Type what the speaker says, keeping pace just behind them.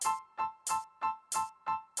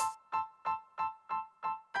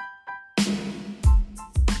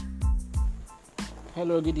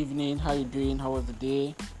Hello, good evening. How you doing? How was the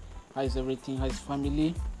day? How is everything? How is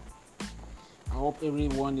family? I hope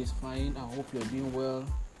everyone is fine. I hope you're doing well,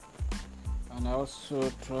 and I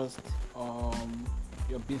also trust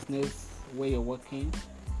your business where you're working.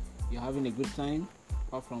 You're having a good time.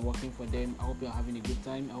 Apart from working for them, I hope you're having a good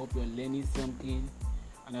time. I hope you're learning something,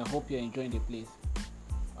 and I hope you're enjoying the place.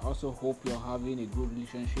 I also hope you're having a good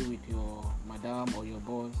relationship with your madam or your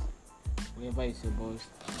boss, whoever is your boss.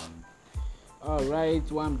 Alright,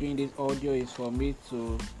 why I'm doing this audio is for me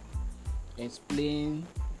to explain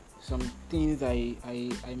some things I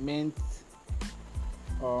meant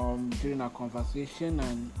during our conversation,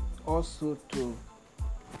 and also to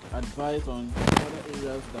advise on other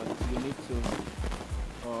areas that you need to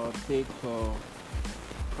take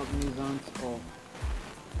cognizance of.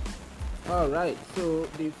 Alright, so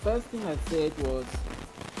the first thing I said was,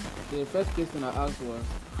 the first question I asked was,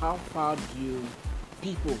 how far do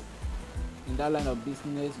people in that line of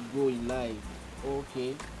business go in life?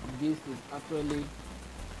 Okay, this is actually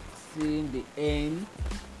seeing the end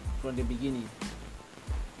from the beginning.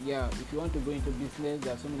 Yeah, if you want to go into business,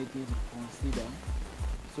 there are so many things to consider.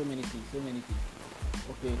 So many things.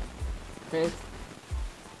 Okay, first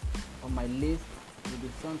on my list will be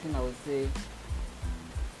something I would say,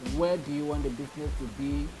 where do you want the business to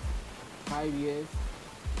be 5 years,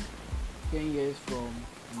 10 years from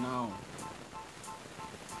now?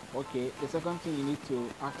 Okay, the second thing you need to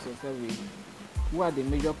ask yourself is, who are the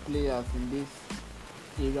major players in this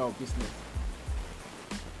area of business?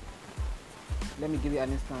 Let me give you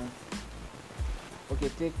an instance. Okay,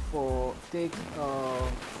 take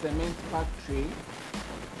cement factory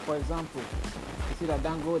for example. You see that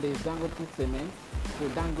Dangote, there is Dangote Cement, so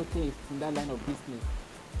Dangote is in that line of business.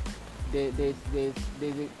 There's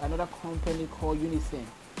another company called Unicem.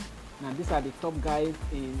 Now these are the top guys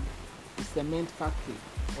in the cement factory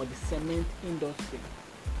or the cement industry.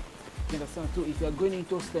 You understand? So if you are going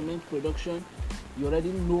into cement production, you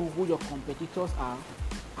already know who your competitors are,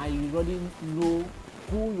 and you already know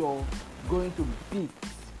who you're going to beat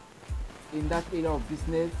in that area of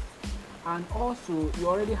business, and also you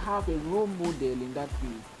already have a role model in that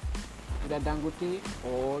field, either Dangote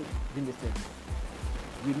or Unicem.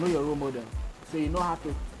 You know your role model, so you know how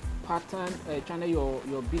to channel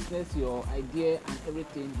your business, your idea and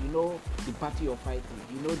everything. You know the battle you're fighting,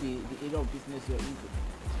 you know the area of business you're into.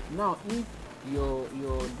 Now if your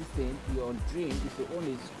dream is to own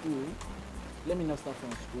a school, let me not start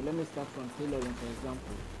from school, let me start from tailoring for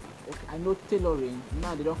example. Okay, I know tailoring,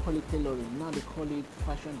 now they don't call it tailoring, now they call it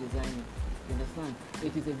fashion designing. You understand?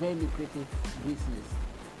 It is a very lucrative business.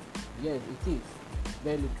 Yes, it is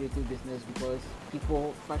very lucrative business,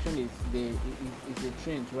 because fashion is a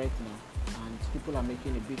trend right now, and people are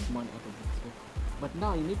making a big money out of it. So, but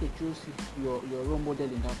now you need to choose your role model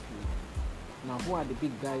in that field. Now, who are the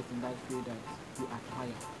big guys in that field that you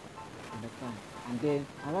admire? Understand? And then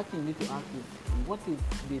another thing you need to ask is, what is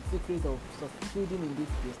the secret of succeeding in this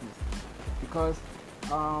business? Because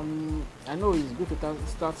I know it's good to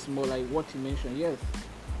start small, like what you mentioned. Yes,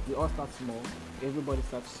 we all start small. Everybody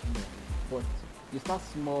starts small, but you start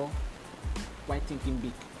small while thinking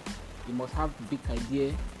big. You must have big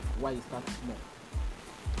idea while you start small.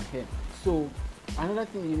 Okay. So another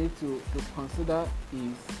thing you need to consider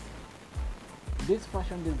is this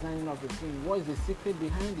fashion designing of the thing. What is the secret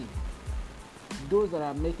behind it? Those that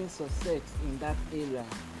are making success in that area,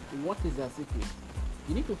 what is their secret?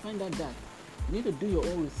 You need to find out that. You need to do your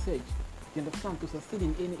own research. You understand? To succeed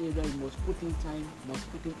in any area, you must put in time, you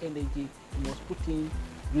must put in energy, you must put in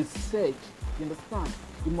research. You understand?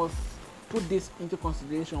 You must put this into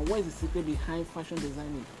consideration. What is the secret behind fashion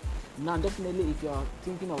designing? Now, definitely, if you are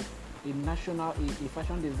thinking of a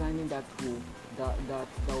fashion designing that will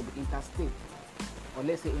be interstate, or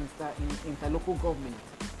let's say interlocal government,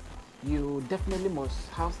 you definitely must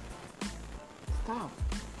have staff.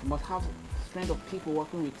 You must have strength of people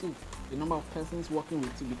working with you, the number of persons working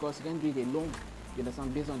with you, because you can't do it alone. You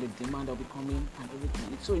understand? Based on the demand that will be coming and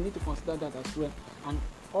everything. So you need to consider that as well, and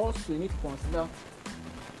also you need to consider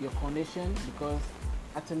your connection, because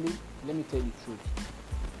actually, let me tell you the truth.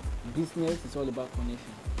 Business is all about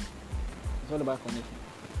connection. It's all about connection.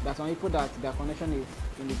 There's some people that their connection is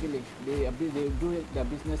in the village. They do their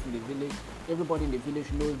business in the village. Everybody in the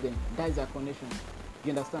village knows them. That is their connection.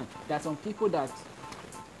 You understand? There are some people that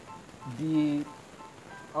maybe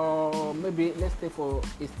let's take for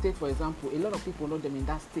a state for example. A lot of people know them in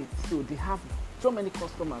that state, so they have so many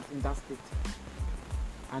customers in that state.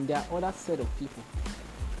 And there are other set of people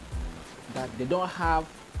that they don't have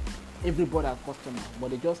everybody as customer, but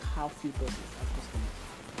they just have few persons as customers.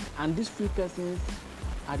 And these few persons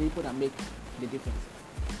are the people that make the difference.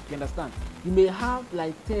 You understand? You may have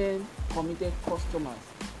like 10 committed customers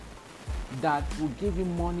that will give you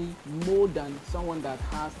money more than someone that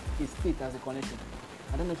has a state as a connection.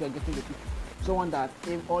 I don't know if you're getting the picture. Someone that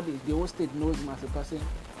if all the whole state knows him as a person,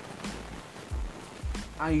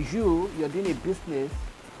 and you're doing a business,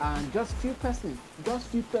 and just few persons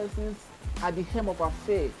at the hem of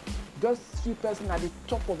affairs, just few persons at the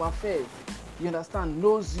top of affairs, you understand,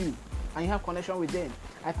 knows you, and you have connection with them.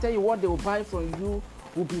 I tell you, what they will buy from you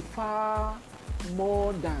will be far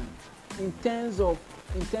more than in terms of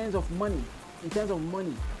money, in terms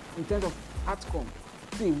of outcome.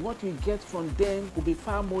 See, what you get from them will be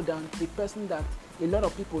far more than the person that a lot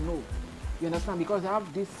of people know. You understand? Because you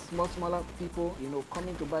have these smaller people,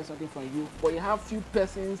 coming to buy something from you, but you have few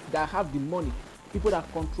persons that have the money, people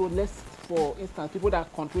that control, for instance, people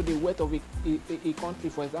that control the wealth of a country,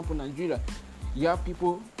 for example, Nigeria. You have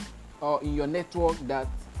people in your network that,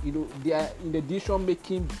 they are in the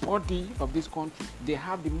decision-making body of this country. They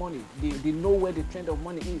have the money. They know where the trend of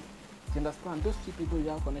money is. You understand? Those few people, you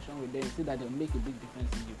have connection with them, you see that they'll make a big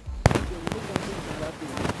difference in you.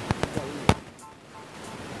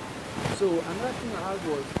 So another thing I asked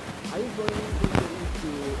was, are you going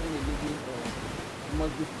into any living, or you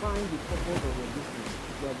must define the purpose of your business?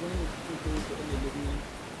 If you are going into any living,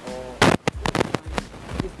 or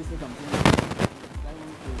this business I'm doing, I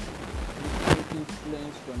want to take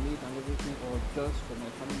influence from it and everything, or just for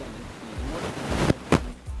my family and everything.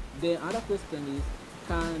 The other question is,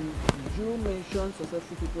 can you mention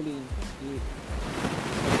successful people in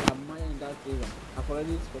admire in that area? I've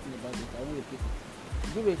already spoken about it. I won't repeat it.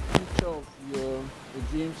 Give a picture of your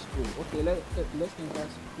dream school. Okay, let's enter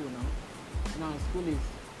school now. Now, school is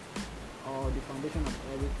the foundation of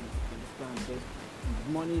everything. Understand? There's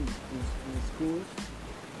money in schools,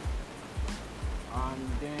 and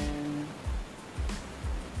then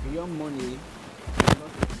beyond money, a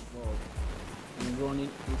lot is involved in running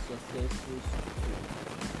a successful school.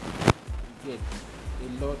 Yes,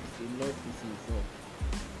 a lot is involved.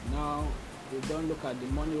 Now, you don't look at the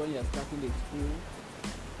money when you're starting the school.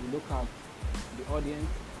 You look at the audience,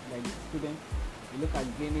 like the students. You look at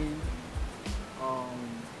gaining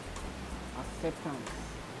acceptance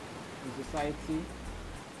in society.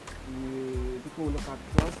 People will look at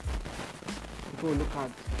trust. People will look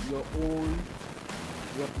at your own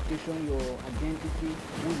reputation, your identity,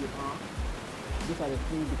 who you are. These are the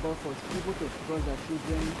things, because for people to trust their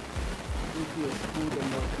children into your school, they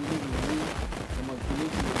must believe in you, they must believe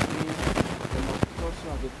in your dreams, they must trust you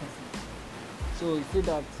as a person. So you see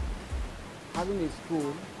that having a school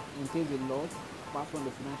entails a lot, apart from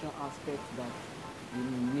the financial aspect that you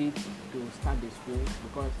need to start the school,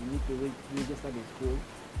 because you need to register the school,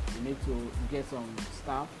 you need to get some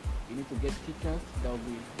staff, you need to get teachers that will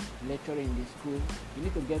be lecturing in the school, you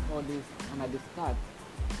need to get all this, and at the start,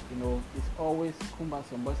 it's always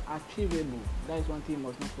cumbersome, but it's achievable. That is one thing you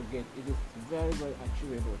must not forget. It is very, very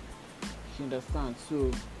achievable. You understand?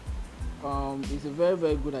 So it's a very,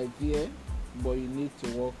 very good idea, but you need to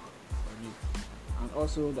work on it. And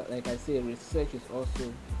also, that, like I say, research is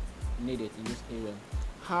also needed in this area.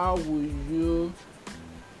 How will you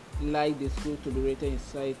like the school to be rated in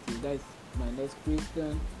society? That's my next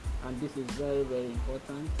question, and this is very, very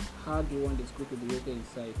important. How do you want the school to be rated in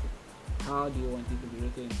society? How do you want it to be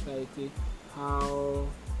rated in society?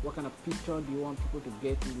 What kind of picture do you want people to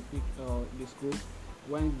get in the school?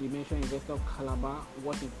 When they mention University of Calabar,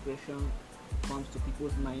 what impression comes to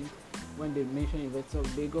people's mind? When they mention University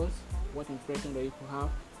of Lagos, what impression do people have?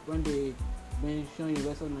 When they mention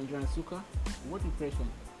University of Nigeria and Nsukka, what impression?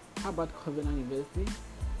 How about Covenant University?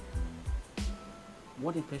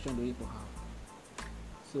 What impression do people have?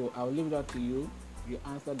 So I'll leave that to you. You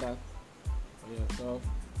answer that for yourself.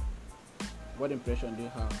 What impression do you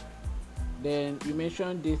have? Then you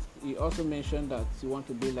mentioned this. You also mentioned that you want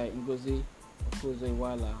to be like Ngozi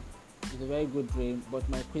Okonjo-Iweala. It's a very good dream, but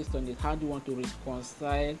my question is, how do you want to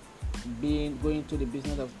reconcile going to the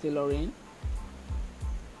business of tailoring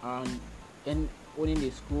and owning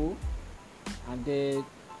a school, and then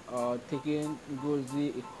taking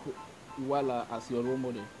Ngozi Iweala as your role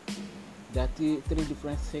model? There are three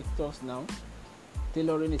different sectors now.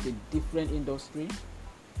 Tailoring is a different industry.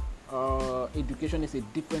 Education is a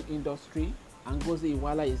different industry, and Ngozi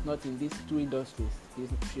Iweala is not in these two industries.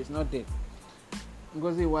 She's not there.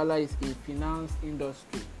 Ngozi Iweala is in finance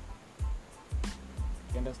industry.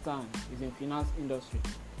 You understand? It's in finance industry.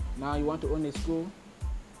 Now you want to own a school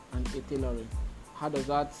and a tailoring. How does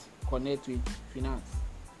that connect with finance?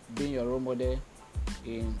 Being your role model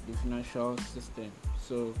in the financial system.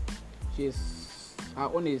 So her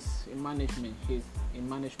own is in management. She's in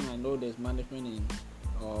management. I know there's management in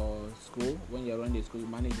school. When you're running a school, you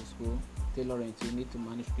manage the school. Tailoring, so you need to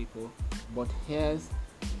manage people. But here's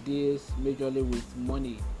this majorly with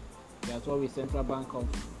money. That's what with Central Bank of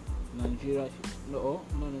Nigeria. No.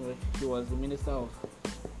 She was the Minister of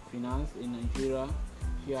Finance in Nigeria.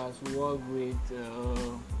 She has worked with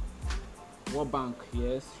World Bank.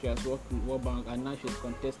 Yes, she has worked with World Bank, and now she's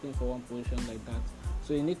contesting for one position like that.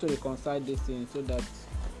 So you need to reconcile these things so that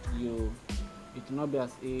it will not be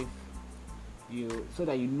as if so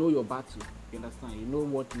that you know your battle. You understand? You know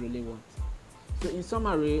what you really want. So in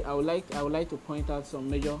summary, I would like to point out some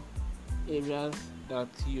major areas that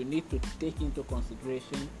you need to take into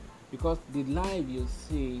consideration, because the life you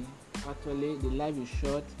see, actually the life you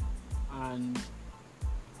shot, and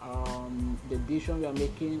the decision we are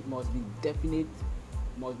making must be definite,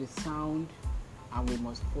 must be sound, and we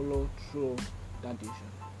must follow through that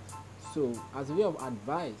decision. So as a way of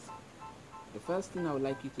advice, the first thing I would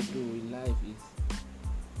like you to do in life is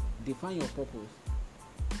define your purpose.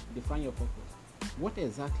 Define your purpose. What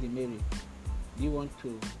exactly, Mary, do you want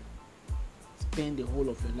to spend the whole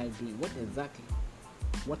of your life doing? What exactly?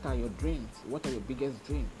 What are your dreams? What are your biggest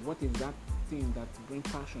dreams? What is that thing that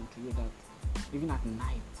brings passion to you, that even at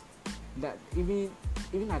night, that even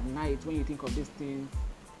at night when you think of this thing,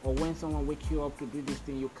 or when someone wakes you up to do this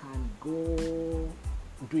thing, you can go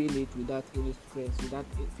doing it without any stress, without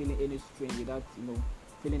feeling any strain, without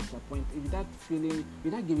feeling disappointed,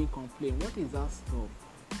 without giving complaint? What is that stuff?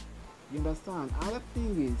 You understand? Another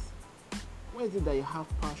thing is, what is it that you have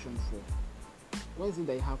passion for? What is it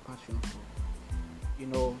that you have passion for?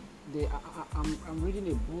 I'm reading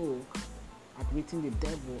a book, Admitting the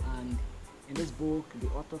Devil, and in this book the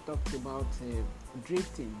author talks about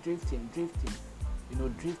drifting. Drifting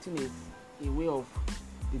is a way of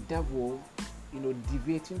the devil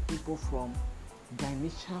deviating people from their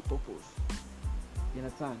initial purpose. You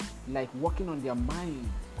understand? Like working on their mind,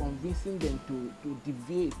 convincing them to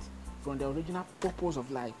deviate from the original purpose of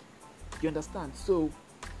life. You understand? So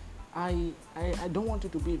I don't want you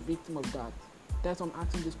to be a victim of that. That's why I'm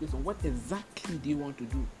asking this question. What exactly do you want to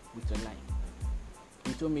do with your life?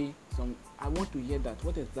 You told me some. I want to hear that.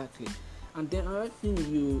 What exactly? And then another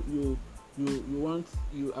thing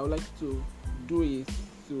I would like to do is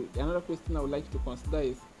another question I would like to consider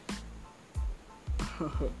is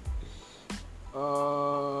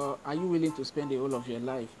are you willing to spend the whole of your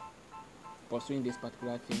life pursuing this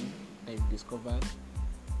particular thing that you've discovered?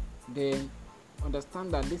 Then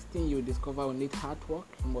understand that this thing you discover will need hard work.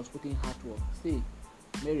 You must put in hard work. See,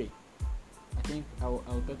 Mary, I think I'll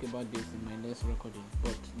talk about this in my next recording,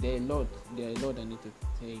 but there are a lot I need to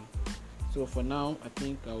tell you. So for now, I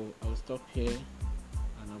think I'll stop here,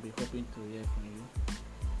 and I'll be hoping to hear from you.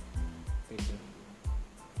 Take care.